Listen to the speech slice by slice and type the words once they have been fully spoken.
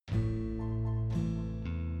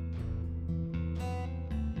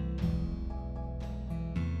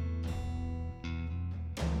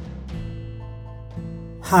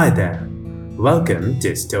Hi there. Welcome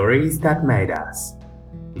to Stories That Made Us.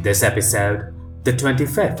 This episode, the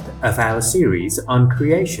 25th of our series on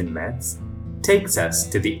creation myths, takes us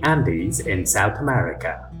to the Andes in South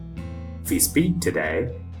America. We speak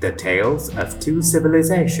today the tales of two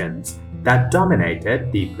civilizations that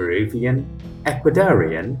dominated the Peruvian,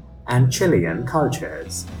 Ecuadorian, and Chilean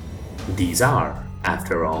cultures. These are,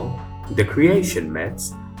 after all, the creation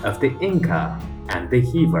myths of the Inca and the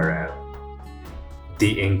Jivaro.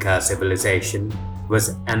 The Inca civilization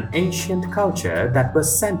was an ancient culture that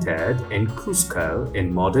was centered in Cusco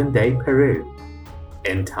in modern-day Peru.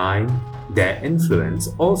 In time, their influence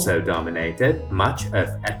also dominated much of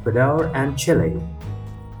Ecuador and Chile.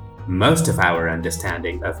 Most of our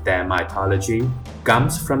understanding of their mythology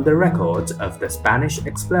comes from the records of the Spanish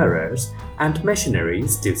explorers and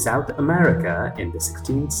missionaries to South America in the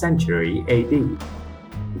 16th century AD.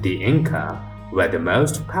 The Inca were the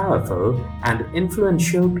most powerful and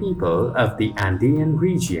influential people of the Andean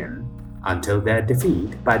region until their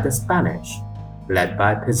defeat by the Spanish, led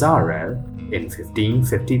by Pizarro in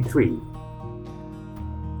 1553.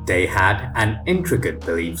 They had an intricate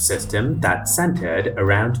belief system that centered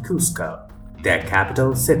around Cusco, their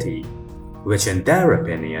capital city, which in their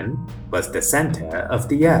opinion was the center of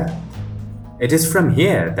the earth. It is from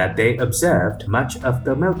here that they observed much of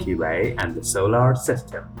the Milky Way and the solar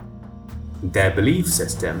system. Their belief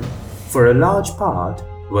system, for a large part,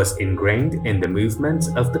 was ingrained in the movements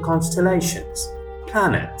of the constellations,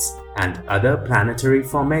 planets, and other planetary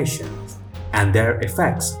formations, and their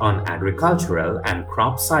effects on agricultural and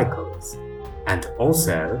crop cycles, and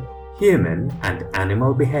also human and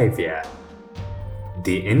animal behavior.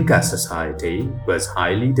 The Inca society was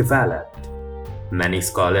highly developed. Many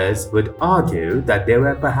scholars would argue that they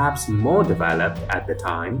were perhaps more developed at the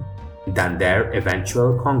time than their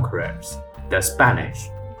eventual conquerors, the Spanish,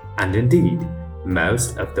 and indeed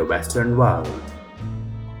most of the Western world.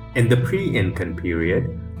 In the pre-Incan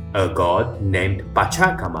period, a god named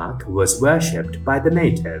Pachacamac was worshipped by the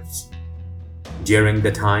natives. During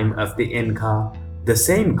the time of the Inca, the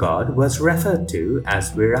same god was referred to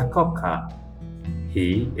as Viracocha.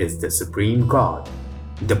 He is the supreme god,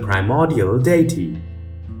 the primordial deity,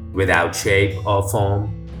 without shape or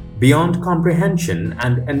form, beyond comprehension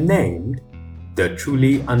and unnamed, the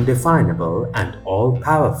truly undefinable and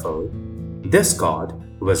all-powerful. This god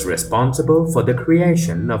was responsible for the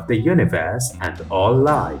creation of the universe and all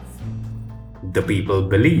life. The people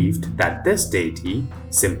believed that this deity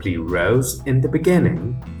simply rose in the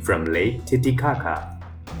beginning from Lake Titicaca,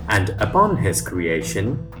 and upon his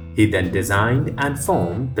creation, he then designed and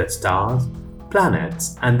formed the stars,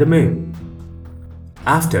 planets, and the moon.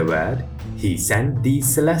 Afterward, he sent these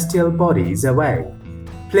celestial bodies away,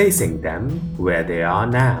 placing them where they are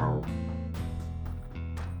now.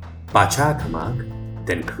 Pachacamac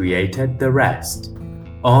then created the rest,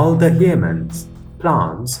 all the humans,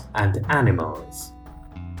 plants, and animals.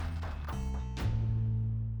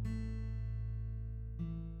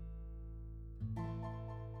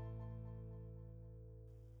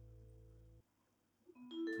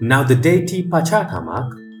 Now the deity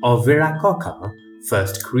Pachacamac or Viracocha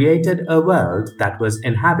first created a world that was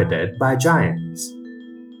inhabited by giants.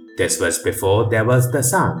 This was before there was the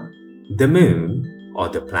sun, the moon, or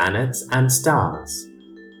the planets and stars.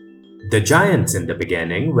 The giants in the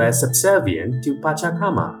beginning were subservient to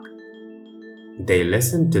Pachacamac. They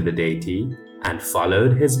listened to the deity and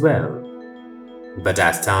followed his will. But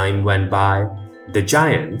as time went by, the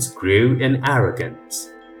giants grew in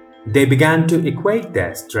arrogance. They began to equate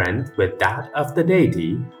their strength with that of the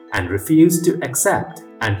deity and refused to accept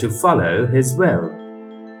and to follow his will.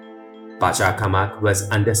 Pachacamac was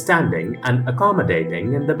understanding and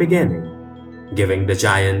accommodating in the beginning, giving the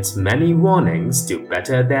giants many warnings to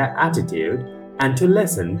better their attitude and to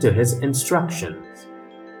listen to his instructions.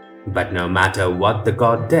 But no matter what the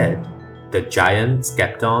god did, the giants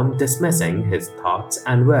kept on dismissing his thoughts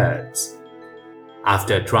and words.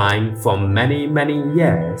 After trying for many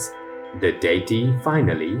years, the deity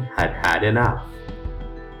finally had had enough.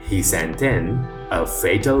 He sent in a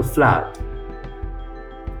fatal flood.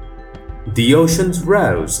 The oceans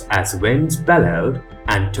rose as winds bellowed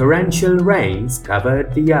and torrential rains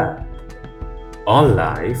covered the earth. All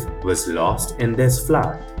life was lost in this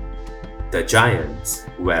flood. The giants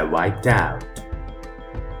were wiped out.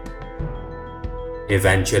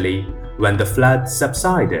 Eventually, when the flood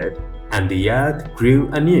subsided and the earth grew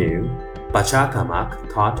anew,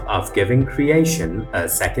 Pachacamac thought of giving creation a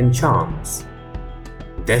second chance.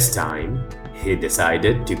 This time, he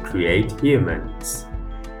decided to create humans.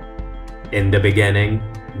 In the beginning,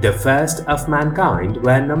 the first of mankind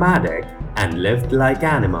were nomadic and lived like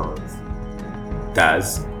animals.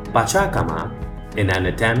 Thus, Pachacamac, in an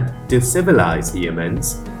attempt to civilize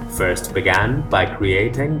humans, first began by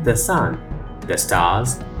creating the sun, the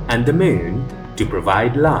stars, and the moon to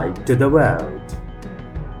provide light to the world.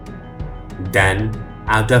 Then,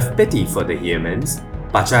 out of pity for the humans,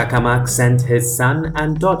 Pachacamac sent his son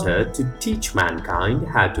and daughter to teach mankind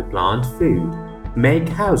how to plant food, make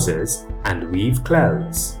houses, and weave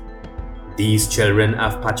clothes. These children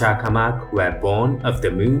of Pachacamac were born of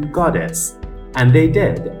the moon goddess, and they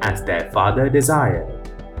did as their father desired.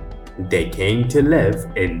 They came to live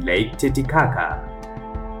in Lake Titicaca.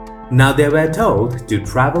 Now they were told to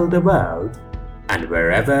travel the world, and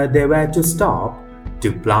wherever they were to stop,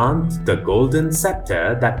 to plant the golden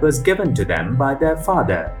scepter that was given to them by their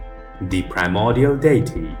father, the primordial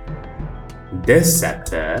deity. This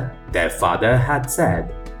scepter, their father had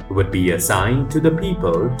said, would be assigned to the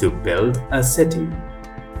people to build a city.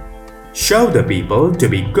 Show the people to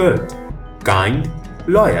be good, kind,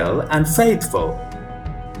 loyal, and faithful.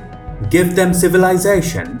 Give them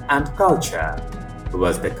civilization and culture,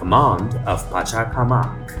 was the command of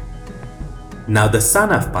Pachacamac. Now the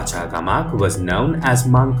son of Pachacamac was known as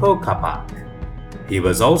Manco Capac. He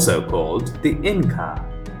was also called the Inca,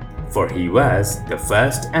 for he was the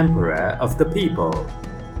first emperor of the people.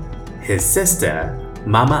 His sister,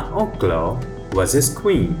 Mama Oclo, was his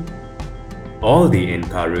queen. All the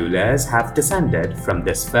Inca rulers have descended from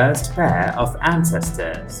this first pair of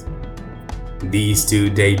ancestors. These two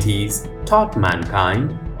deities taught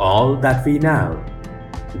mankind all that we know.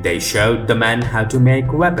 They showed the men how to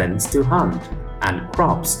make weapons to hunt and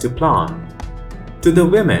crops to plant. To the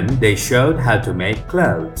women they showed how to make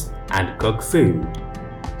clothes and cook food.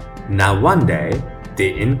 Now one day, the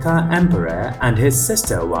Inca emperor and his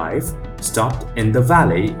sister wife stopped in the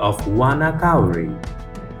valley of Huanacauri.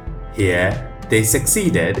 Here, they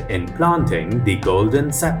succeeded in planting the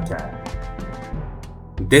golden scepter.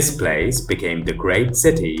 This place became the great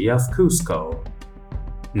city of Cusco.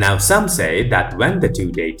 Now some say that when the two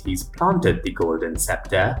deities planted the golden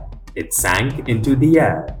scepter, it sank into the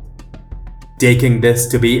earth. Taking this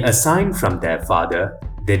to be a sign from their father,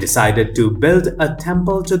 they decided to build a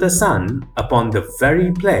temple to the sun upon the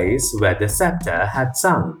very place where the scepter had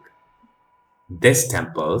sunk. This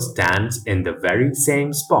temple stands in the very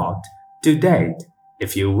same spot to date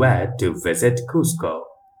if you were to visit Cusco.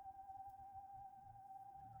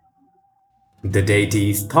 The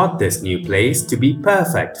deities thought this new place to be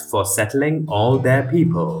perfect for settling all their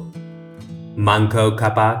people. Manco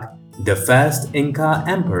Capac, the first Inca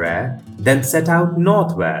emperor, then set out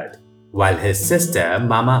northward, while his sister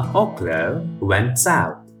Mama Oclo went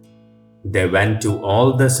south. They went to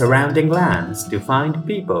all the surrounding lands to find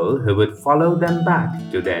people who would follow them back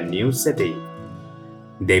to their new city.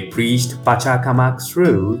 They preached Pachacamac's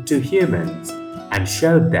rule to humans and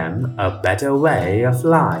showed them a better way of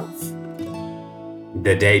life.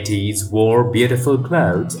 The deities wore beautiful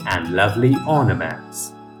clothes and lovely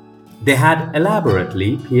ornaments. They had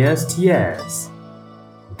elaborately pierced ears.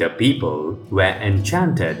 The people were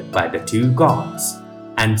enchanted by the two gods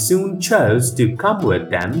and soon chose to come with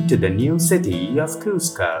them to the new city of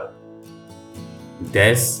Cusco.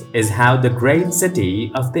 This is how the great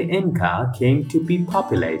city of the Inca came to be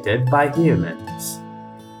populated by humans.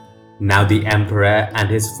 Now the emperor and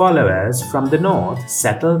his followers from the north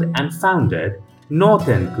settled and founded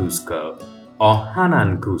Northern Cusco or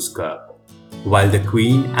Hanan Cusco, while the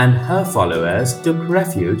queen and her followers took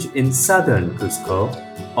refuge in southern Cusco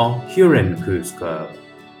or Huron Cusco.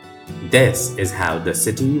 This is how the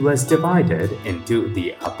city was divided into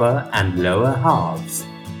the upper and lower halves.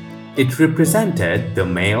 It represented the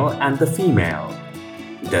male and the female,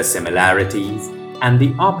 the similarities and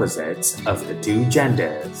the opposites of the two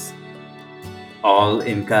genders. All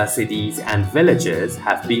Inca cities and villages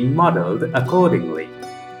have been modeled accordingly,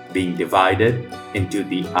 being divided into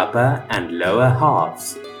the upper and lower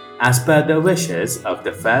halves, as per the wishes of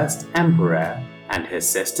the first emperor and his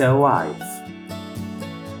sister wife.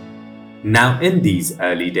 Now in these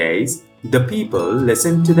early days, the people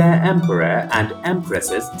listened to their emperor and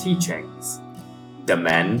empress's teachings. The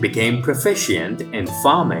men became proficient in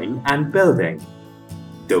farming and building.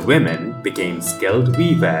 The women became skilled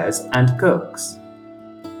weavers and cooks.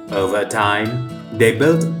 Over time, they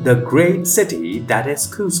built the great city that is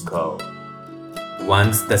Cusco.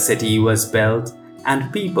 Once the city was built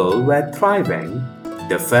and people were thriving,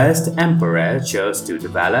 the first emperor chose to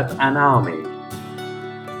develop an army.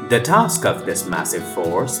 The task of this massive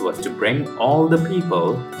force was to bring all the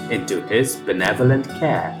people into his benevolent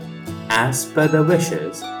care, as per the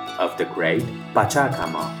wishes of the great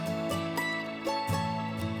Pachacamac.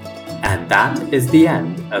 And that is the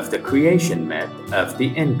end of the creation myth of the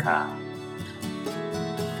Inca.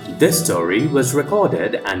 This story was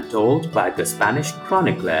recorded and told by the Spanish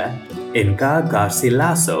chronicler Inca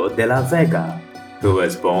Garcilaso de la Vega, who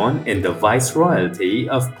was born in the Viceroyalty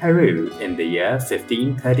of Peru in the year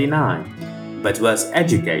 1539, but was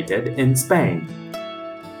educated in Spain.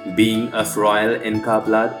 Being of royal Inca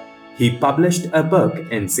blood, he published a book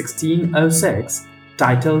in 1606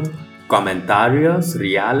 titled Comentarios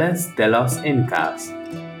Reales de los Incas,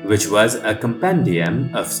 which was a compendium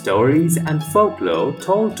of stories and folklore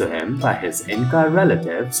told to him by his Inca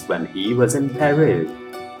relatives when he was in Peru.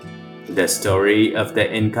 The story of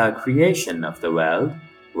the Inca creation of the world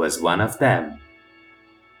was one of them.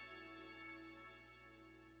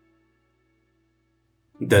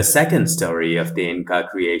 The second story of the Inca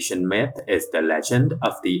creation myth is the legend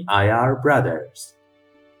of the Ayar brothers.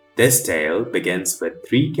 This tale begins with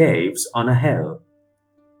 3 caves on a hill.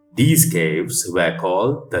 These caves were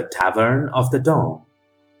called the Tavern of the Dawn,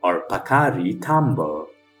 or Pacari Tambo.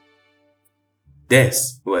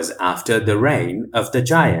 This was after the reign of the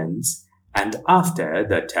giants and after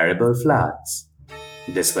the terrible floods.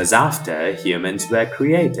 This was after humans were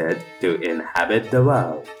created to inhabit the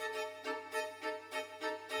world.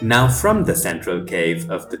 Now from the central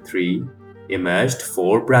cave of the 3 emerged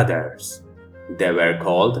 4 brothers. They were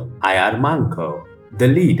called Ayar Manco, the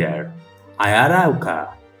leader,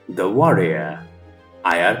 Ayarauca, the warrior,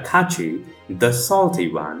 Ayar Kachi, the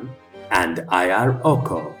salty one, and Ayar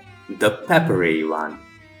Oko, the peppery one.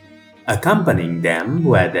 Accompanying them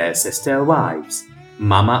were their sister wives,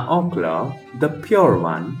 Mama Oklo, the pure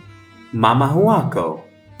one, Mama Huaco,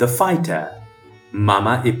 the fighter,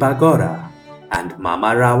 Mama Ipagora, and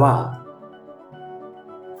Mama Rawa.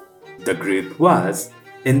 The group was,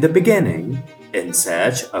 in the beginning, in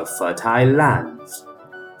search of fertile lands.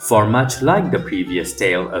 For much like the previous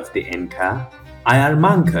tale of the Inca, Ayar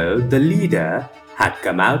Manco, the leader, had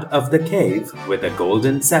come out of the cave with a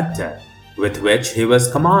golden scepter, with which he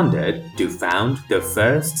was commanded to found the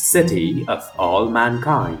first city of all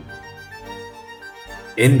mankind.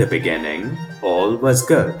 In the beginning, all was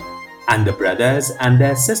good, and the brothers and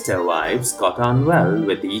their sister wives got on well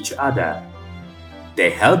with each other. They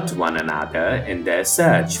helped one another in their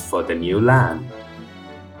search for the new land.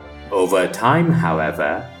 Over time,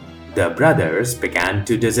 however, the brothers began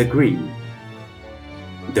to disagree.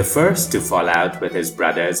 The first to fall out with his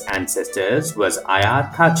brothers and sisters was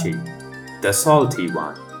Ayar Kachi, the salty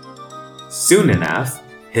one. Soon enough,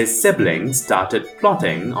 his siblings started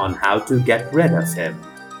plotting on how to get rid of him.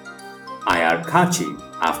 Ayar Kachi,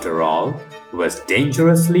 after all, was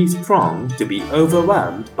dangerously strong to be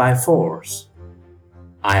overwhelmed by force.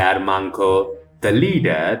 Ayar Manco, the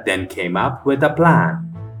leader, then came up with a plan.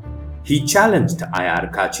 He challenged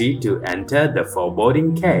Ayar Kachi to enter the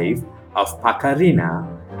foreboding cave of Pacarina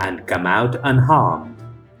and come out unharmed.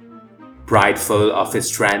 Prideful of his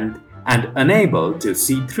strength and unable to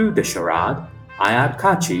see through the charade, Ayar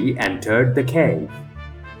Kachi entered the cave.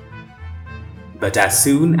 But as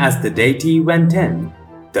soon as the deity went in,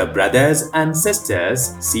 the brothers and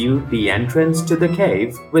sisters sealed the entrance to the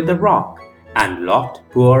cave with a rock and locked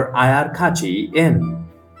poor Ayar Kachi in.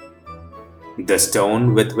 The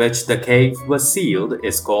stone with which the cave was sealed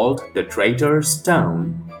is called the Traitor's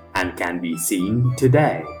Stone and can be seen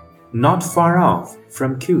today, not far off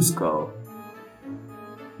from Cusco.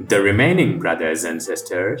 The remaining brothers and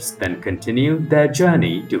sisters then continued their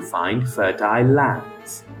journey to find fertile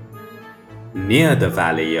lands. Near the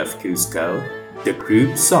valley of Cusco, the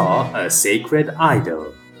group saw a sacred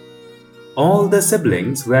idol. All the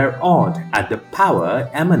siblings were awed at the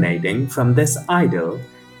power emanating from this idol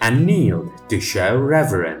and kneeled to show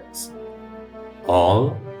reverence.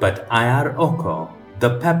 All but Ayar Oko,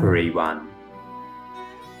 the peppery one.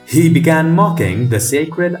 He began mocking the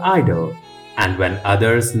sacred idol, and when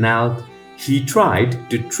others knelt, he tried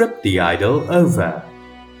to trip the idol over.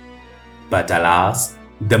 But alas,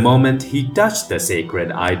 the moment he touched the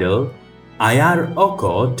sacred idol, Ayar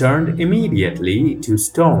Oko turned immediately to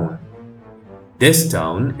stone. This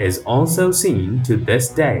stone is also seen to this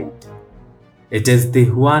date. It is the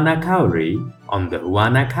Huana Cauri on the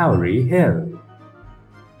Huana Cauri hill.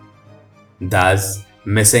 Thus,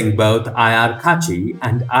 missing both Ayar Kachi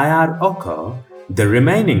and Ayar Oko, the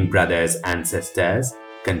remaining brothers and sisters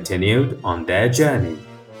continued on their journey.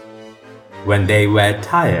 When they were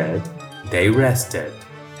tired, they rested.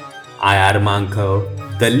 Ayar Manco,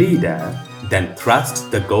 the leader, then thrust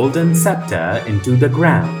the golden scepter into the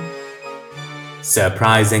ground.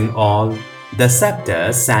 Surprising all, the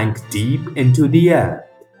scepter sank deep into the earth.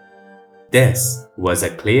 This was a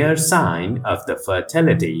clear sign of the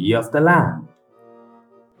fertility of the land.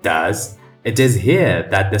 Thus, it is here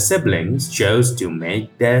that the siblings chose to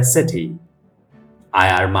make their city.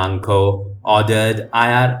 Ayar Manco ordered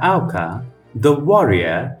Ayar Auca, the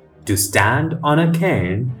warrior, to stand on a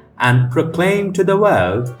cairn and proclaim to the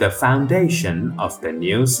world the foundation of the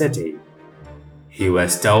new city. He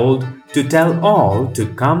was told to tell all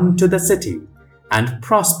to come to the city and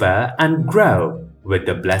prosper and grow with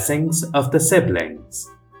the blessings of the siblings.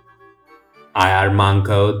 Ayar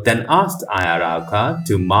Manco then asked Ayar Auca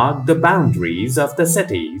to mark the boundaries of the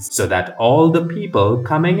cities so that all the people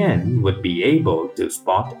coming in would be able to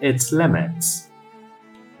spot its limits.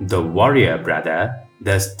 The warrior brother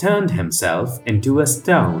thus turned himself into a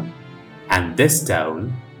stone, and this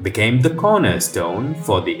stone became the cornerstone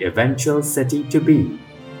for the eventual city to be.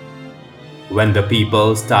 When the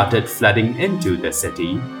people started flooding into the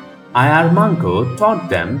city, Ayar Manco taught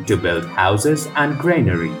them to build houses and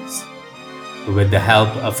granaries. With the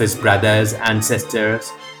help of his brothers and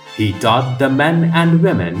sisters, he taught the men and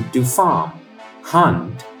women to farm,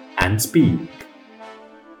 hunt, and speak.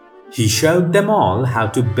 He showed them all how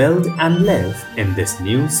to build and live in this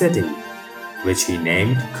new city, which he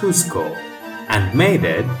named Cusco, and made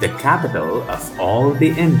it the capital of all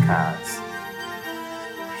the Incas.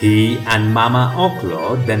 He and Mama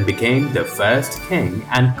Oclo then became the first king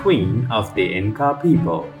and queen of the Inca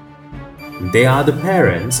people. They are the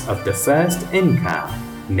parents of the first Inca,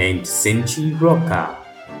 named Sinchi Roca.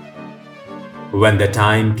 When the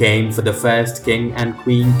time came for the first king and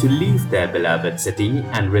queen to leave their beloved city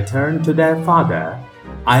and return to their father,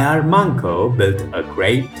 Ayar Manco built a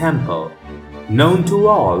great temple, known to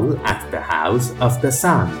all as the House of the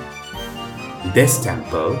Sun. This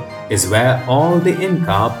temple is where all the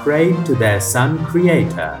Inca prayed to their sun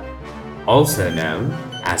creator, also known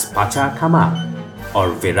as Pachacamac or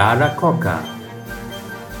Viracocha.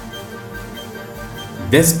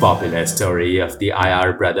 This popular story of the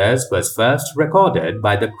Ayar brothers was first recorded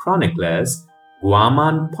by the chroniclers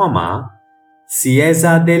Guaman Poma,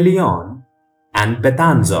 Cieza de Leon, and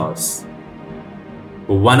Betanzos.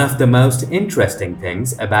 One of the most interesting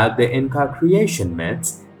things about the Inca creation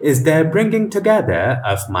myths is their bringing together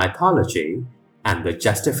of mythology and the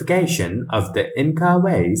justification of the Inca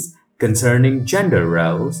ways concerning gender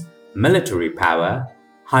roles, military power,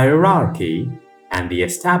 hierarchy, and the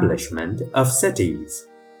establishment of cities.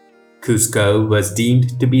 Cusco was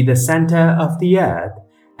deemed to be the center of the earth,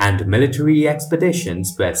 and military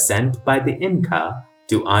expeditions were sent by the Inca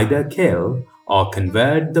to either kill or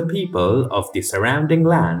convert the people of the surrounding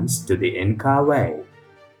lands to the Inca way,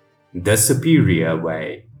 the superior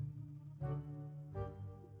way.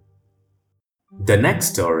 The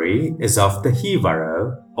next story is of the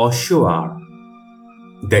Jivaro or Shuar.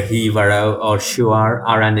 The Jivaro or Shuar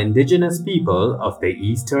are an indigenous people of the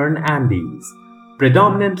eastern Andes,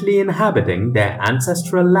 predominantly inhabiting their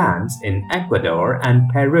ancestral lands in Ecuador and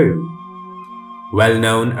Peru. Well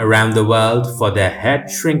known around the world for their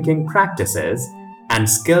head-shrinking practices and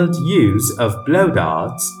skilled use of blow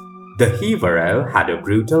darts, the Jivaro had a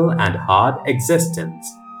brutal and hard existence,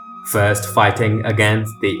 first fighting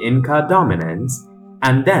against the Inca dominance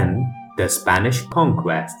and then the Spanish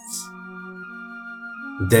conquests.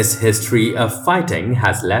 This history of fighting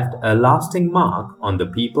has left a lasting mark on the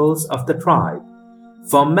peoples of the tribe,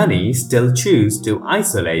 for many still choose to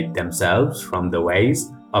isolate themselves from the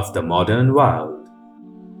ways of the modern world.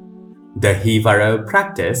 The Jivaro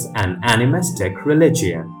practice an animistic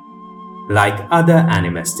religion. Like other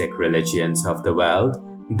animistic religions of the world,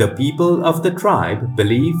 the people of the tribe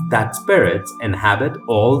believe that spirits inhabit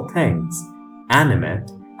all things,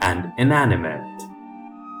 animate and inanimate.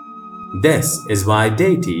 This is why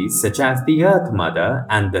deities such as the Earth Mother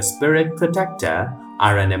and the Spirit Protector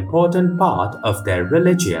are an important part of their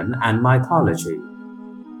religion and mythology.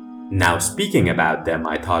 Now, speaking about their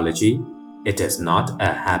mythology, it is not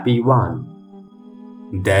a happy one.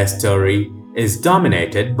 Their story is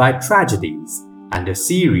dominated by tragedies and a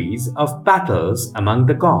series of battles among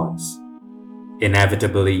the gods.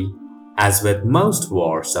 Inevitably, as with most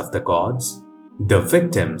wars of the gods, the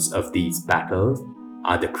victims of these battles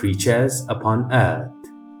are the creatures upon earth.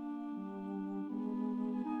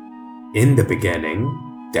 In the beginning,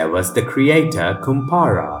 there was the creator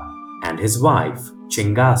Kumpara and his wife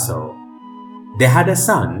Chingaso. They had a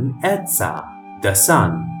son, Etsa, the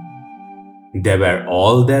sun. They were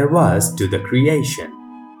all there was to the creation.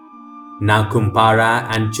 Now Kumpara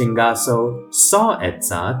and Chingaso saw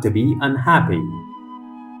Etsa to be unhappy.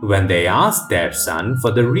 When they asked their son for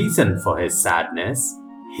the reason for his sadness,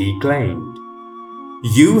 he claimed,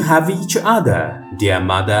 "You have each other, dear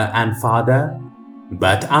mother and father,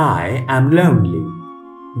 but I am lonely.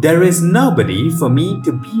 There is nobody for me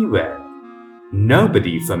to be with,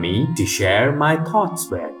 nobody for me to share my thoughts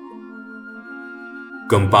with."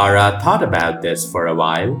 Kumpara thought about this for a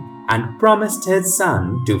while and promised his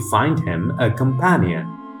son to find him a companion.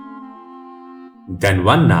 Then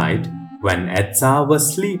one night, when Etsa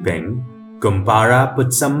was sleeping, Kumpara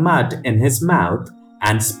put some mud in his mouth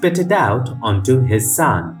and spit it out onto his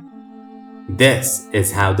son. This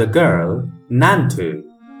is how the girl, Nantu,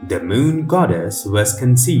 the moon goddess, was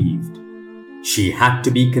conceived. She had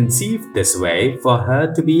to be conceived this way for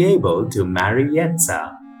her to be able to marry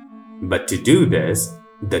Etsa. But to do this,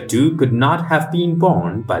 the two could not have been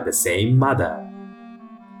born by the same mother.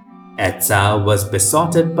 Etsa was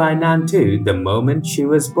besotted by Nantu the moment she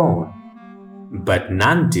was born. But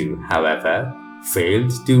Nantu, however,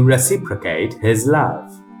 failed to reciprocate his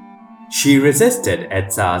love. She resisted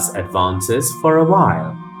Etsa's advances for a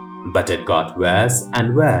while, but it got worse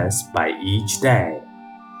and worse by each day.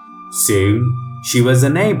 Soon, she was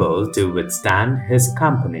unable to withstand his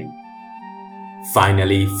company.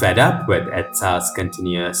 Finally, fed up with Etsa's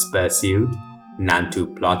continuous pursuit,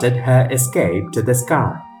 Nantu plotted her escape to the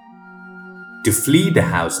sky. To flee the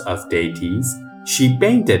house of deities, she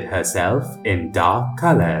painted herself in dark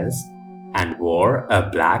colors and wore a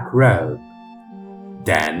black robe.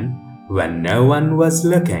 Then, when no one was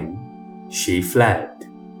looking, she fled.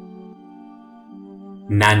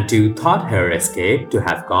 Nantu thought her escape to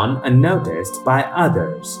have gone unnoticed by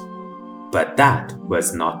others, but that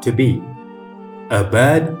was not to be. A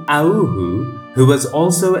bird, Auhu, who was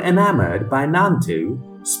also enamored by Nantu,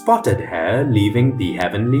 spotted her leaving the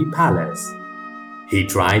heavenly palace. He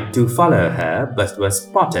tried to follow her but was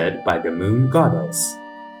spotted by the moon goddess.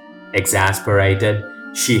 Exasperated,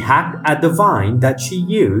 she hacked at the vine that she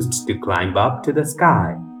used to climb up to the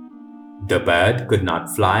sky. The bird could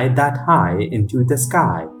not fly that high into the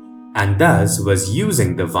sky and thus was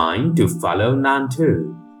using the vine to follow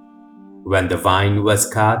Nantu. When the vine was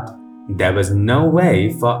cut, there was no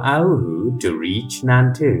way for Auhu to reach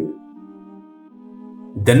Nantu.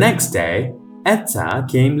 The next day, Etsa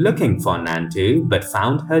came looking for Nantu but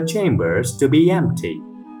found her chambers to be empty.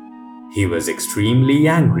 He was extremely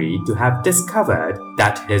angry to have discovered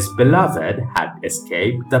that his beloved had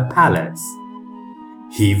escaped the palace.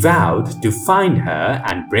 He vowed to find her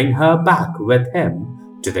and bring her back with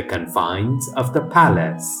him to the confines of the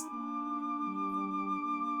palace.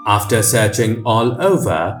 After searching all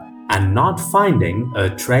over and not finding a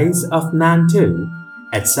trace of Nantu,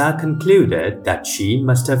 Etsa concluded that she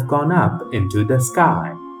must have gone up into the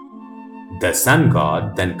sky. The sun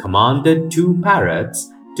god then commanded two parrots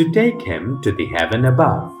to take him to the heaven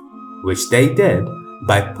above, which they did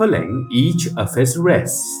by pulling each of his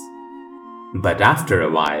wrists. But after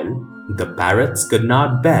a while, the parrots could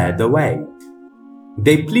not bear the weight.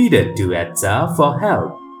 They pleaded to Etsa for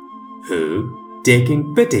help, who,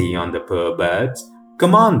 taking pity on the poor birds,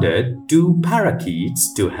 commanded two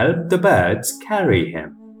parakeets to help the birds carry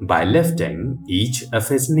him by lifting each of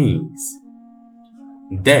his knees.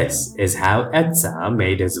 This is how Etsa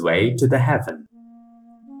made his way to the heaven.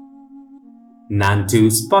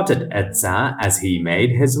 Nantu spotted Etsa as he made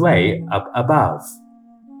his way up above.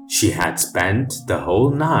 She had spent the whole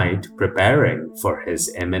night preparing for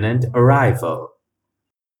his imminent arrival.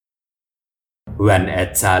 When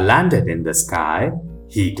Etsa landed in the sky,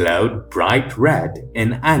 he glowed bright red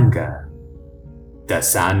in anger. The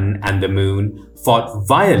sun and the moon fought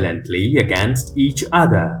violently against each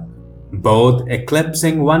other, both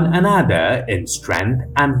eclipsing one another in strength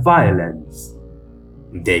and violence.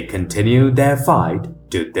 They continue their fight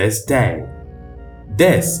to this day.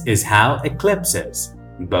 This is how eclipses,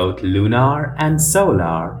 both lunar and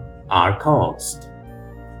solar, are caused.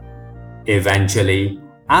 Eventually,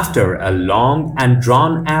 after a long and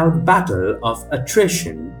drawn-out battle of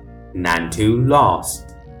attrition, Nantu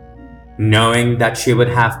lost. Knowing that she would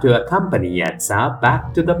have to accompany Etsa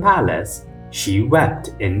back to the palace, she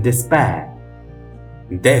wept in despair.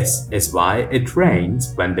 This is why it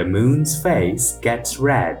rains when the moon's face gets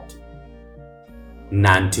red.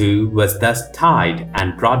 Nantu was thus tied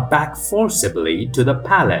and brought back forcibly to the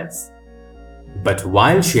palace. But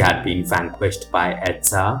while she had been vanquished by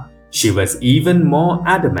Etsa, she was even more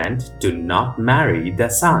adamant to not marry the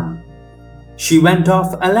sun. She went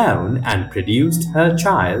off alone and produced her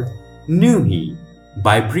child, Nuhi,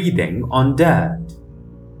 by breathing on dirt.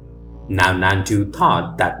 Now Nantu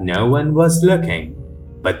thought that no one was looking,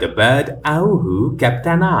 but the bird Auhu kept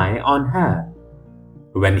an eye on her.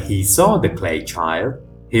 When he saw the clay child,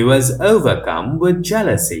 he was overcome with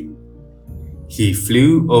jealousy. He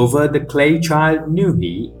flew over the clay child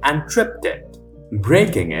Nuhi and tripped it,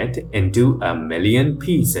 breaking it into 1,000,000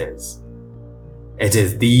 pieces. It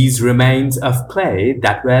is these remains of clay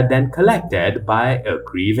that were then collected by a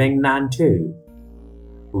grieving Nantu.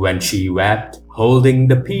 When she wept, Holding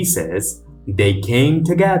the pieces, they came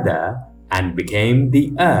together and became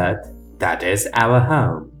the earth that is our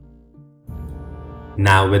home.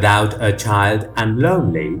 Now without a child and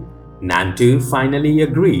lonely, Nantu finally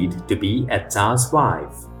agreed to be Etsa's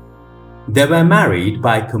wife. They were married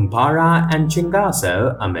by Kumpara and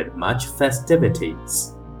Chingaso amid much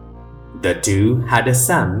festivities. The two had a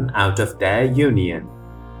son out of their union.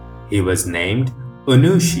 He was named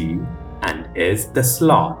Unushi and is the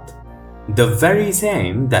sloth, the very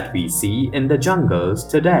same that we see in the jungles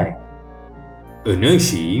today.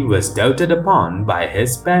 Unushi was doted upon by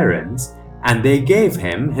his parents and they gave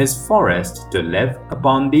him his forest to live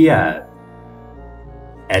upon the earth.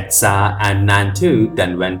 Etsa and Nantu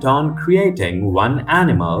then went on creating one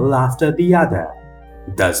animal after the other,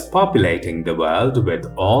 thus populating the world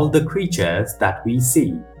with all the creatures that we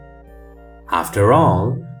see. After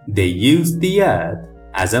all, they used the earth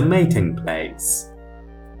as a mating place.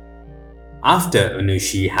 After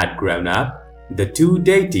Unushi had grown up, the two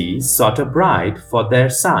deities sought a bride for their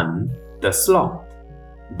son, the sloth,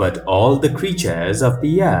 but all the creatures of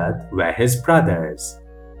the earth were his brothers.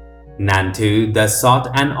 Nantu thus sought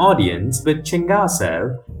an audience with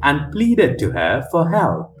Chingaso and pleaded to her for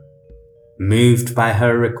help. Moved by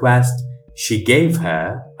her request, she gave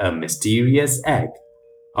her a mysterious egg,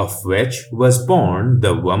 of which was born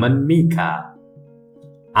the woman Mika.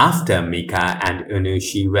 After Mika and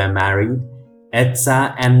Unushi were married,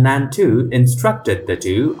 Etsa and Nantu instructed the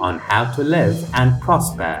two on how to live and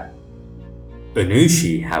prosper.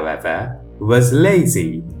 Unushi, however, was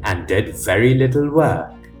lazy and did very little work.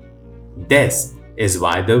 This is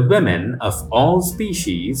why the women of all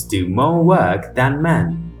species do more work than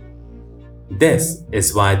men. This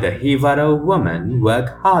is why the Hivaro women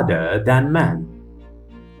work harder than men.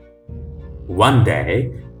 One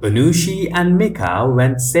day, Unushi and Mika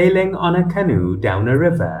went sailing on a canoe down a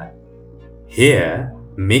river. Here,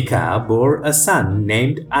 Mika bore a son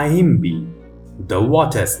named Ahimbi, the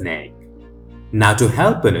water snake. Now to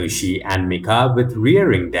help Unushi and Mika with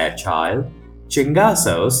rearing their child,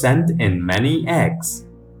 Chingaso sent in many eggs.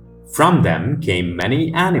 From them came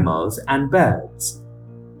many animals and birds.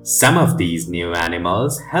 Some of these new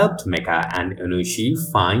animals helped Mika and Unushi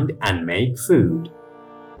find and make food.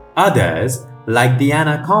 Others, like the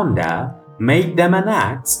anaconda, made them an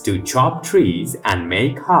axe to chop trees and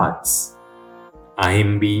make huts.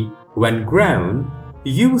 Ahimbi, when grown,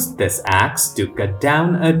 used this axe to cut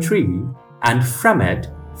down a tree and from it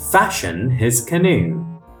fashion his canoe.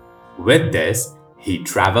 With this, he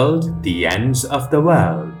traveled the ends of the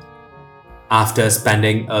world. After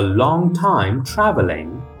spending a long time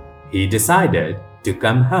traveling, he decided to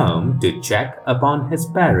come home to check upon his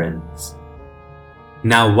parents.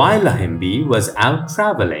 Now while Ahimbi was out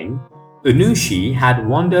traveling, Unushi had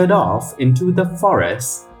wandered off into the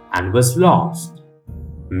forest and was lost.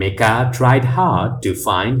 Mika tried hard to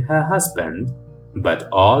find her husband, but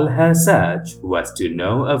all her search was to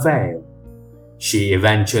no avail. She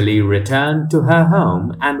eventually returned to her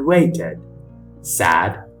home and waited,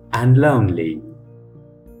 sad and lonely.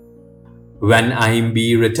 When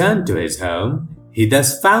Ahimbi returned to his home, he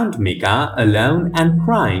thus found Mika alone and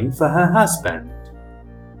crying for her husband.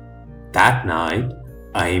 That night,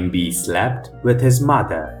 Ahimbi slept with his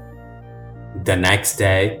mother. The next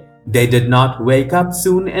day, they did not wake up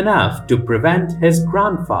soon enough to prevent his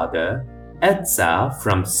grandfather, Etsa,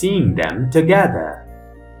 from seeing them together.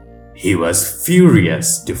 He was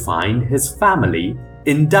furious to find his family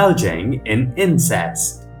indulging in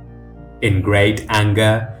incest. In great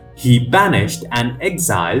anger, he banished and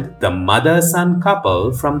exiled the mother-son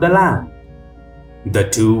couple from the land. The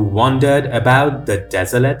two wandered about the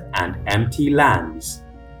desolate and empty lands,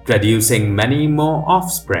 producing many more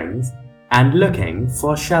offsprings and looking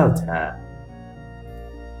for shelter.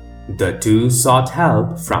 The two sought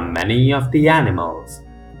help from many of the animals,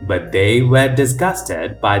 but they were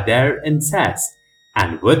disgusted by their incest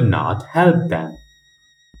and would not help them.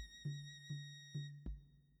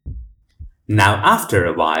 Now after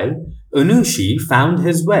a while, Unushi found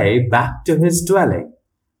his way back to his dwelling,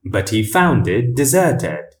 but he found it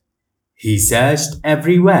deserted. He searched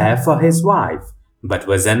everywhere for his wife, but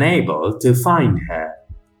was unable to find her.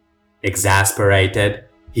 Exasperated,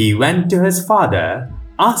 he went to his father,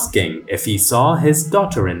 asking if he saw his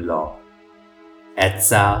daughter-in-law.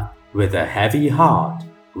 Etsa, with a heavy heart,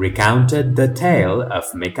 recounted the tale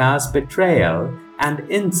of Mika's betrayal and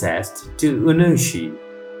incest to Unushi.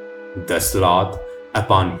 The sloth,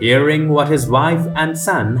 upon hearing what his wife and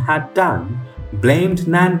son had done, blamed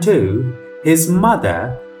Nantu, his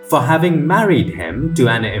mother, for having married him to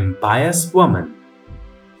an impious woman.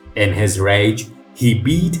 In his rage, he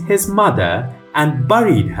beat his mother and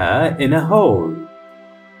buried her in a hole.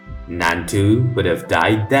 Nantu would have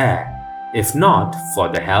died there if not for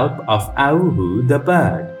the help of Auhu the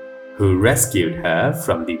bird, who rescued her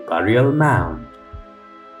from the burial mound.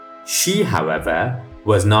 She, however,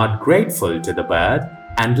 was not grateful to the bird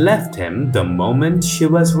and left him the moment she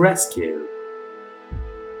was rescued.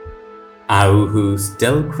 Auhu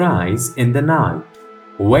still cries in the night,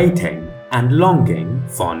 waiting and longing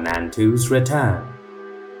for Nantu's return.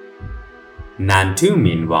 Nantu,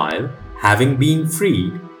 meanwhile, having been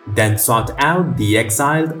freed, then sought out the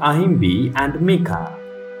exiled Ahimbi and Mika.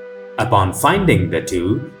 Upon finding the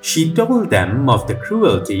two, she told them of the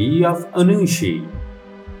cruelty of Unushi.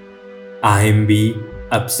 Ahimbi,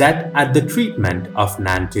 upset at the treatment of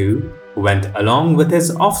Nantu, went along with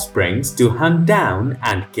his offsprings to hunt down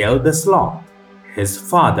and kill the sloth, his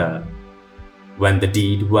father. When the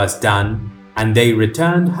deed was done and they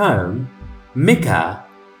returned home, Mika,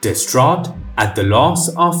 distraught at the loss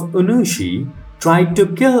of Unushi, tried to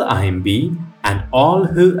kill Ahimbi and all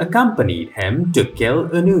who accompanied him to kill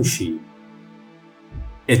Unushi.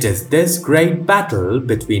 It is this great battle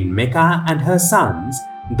between Mika and her sons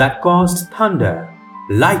that caused thunder,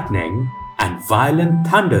 lightning, and violent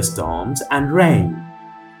thunderstorms and rain.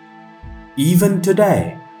 Even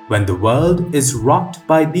today, when the world is rocked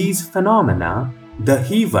by these phenomena, the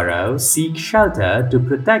Hivaro seek shelter to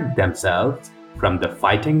protect themselves from the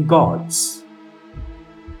fighting gods.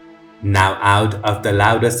 Now out of the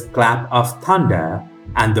loudest clap of thunder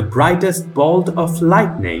and the brightest bolt of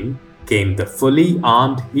lightning came the fully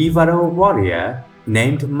armed Hivaro warrior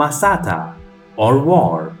named Masata, or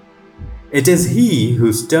War. It is he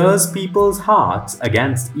who stirs people's hearts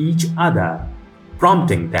against each other,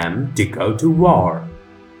 prompting them to go to war.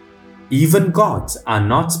 Even gods are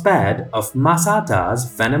not spared of Masata's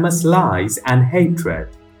venomous lies and hatred.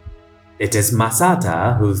 It is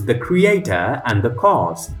Masata who's the creator and the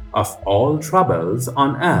cause of all troubles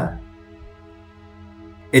on earth.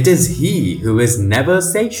 It is he who is never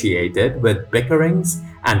satiated with bickerings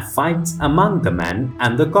and fights among the men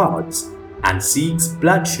and the gods, and seeks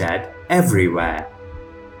bloodshed everywhere.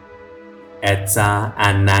 Etsa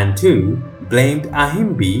and Nantu blamed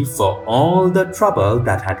Ahimbi for all the trouble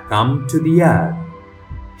that had come to the earth.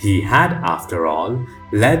 He had, after all,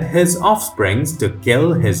 led his offsprings to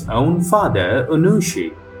kill his own father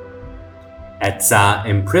Unushi. Etsa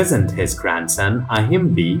imprisoned his grandson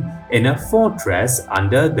Ahimbi in a fortress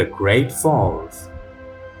under the Great Falls.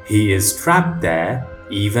 He is trapped there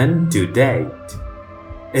even to date.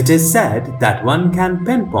 It is said that one can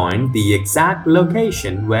pinpoint the exact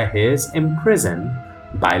location where he is imprisoned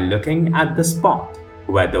by looking at the spot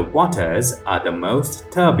where the waters are the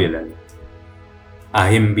most turbulent.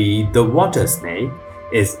 Ahimbi, the water snake,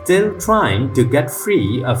 is still trying to get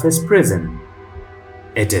free of his prison.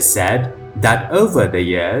 It is said that over the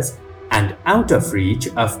years, and out of reach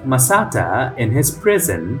of Masata in his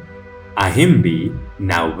prison, Ahimbi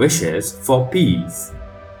now wishes for peace.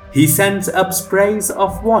 He sends up sprays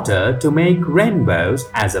of water to make rainbows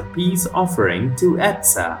as a peace offering to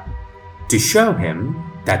Etsa, to show him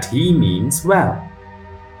that he means well.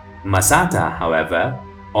 Masata, however,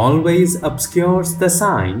 always obscures the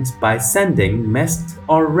signs by sending mist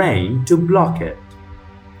or rain to block it.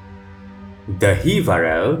 The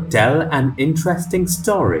Hivaro tell an interesting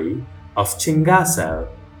story of Chingaso.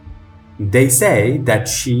 They say that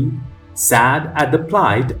she, sad at the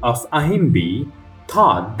plight of Ahimbi,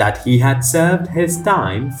 thought that he had served his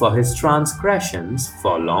time for his transgressions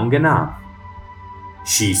for long enough.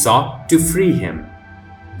 She sought to free him,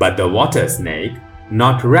 but the water snake,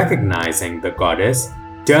 not recognizing the goddess,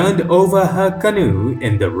 turned over her canoe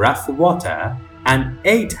in the rough water and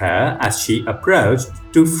ate her as she approached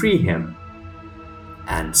to free him.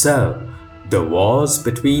 And so, the wars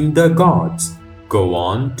between the gods go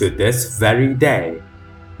on to this very day,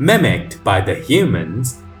 mimicked by the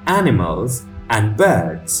humans, animals, and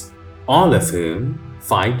birds, all of whom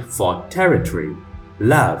fight for territory,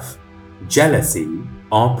 love, jealousy,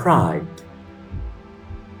 or pride.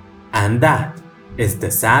 And that is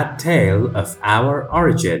the sad tale of our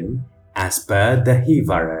origin as per the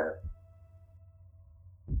Hivaro.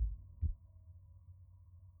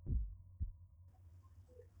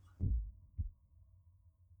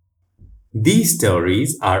 These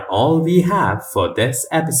stories are all we have for this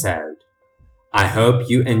episode. I hope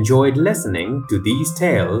you enjoyed listening to these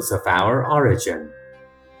tales of our origin.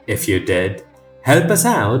 If you did, help us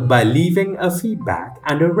out by leaving a feedback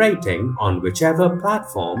and a rating on whichever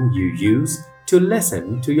platform you use to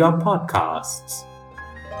listen to your podcasts.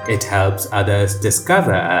 It helps others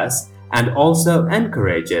discover us and also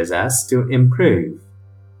encourages us to improve.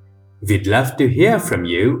 We'd love to hear from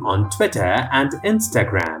you on Twitter and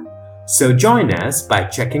Instagram, so join us by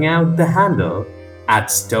checking out the handle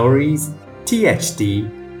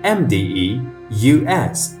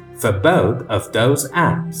 @storiesthtmdeus for both of those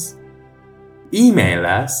apps. Email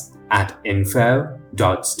us at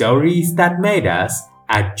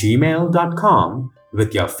info.storiesthatmadeus@gmail.com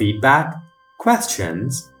with your feedback,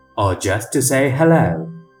 questions, or just to say hello.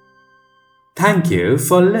 Thank you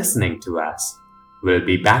for listening to us. We'll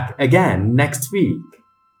be back again next week.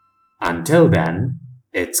 Until then,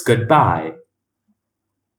 it's goodbye.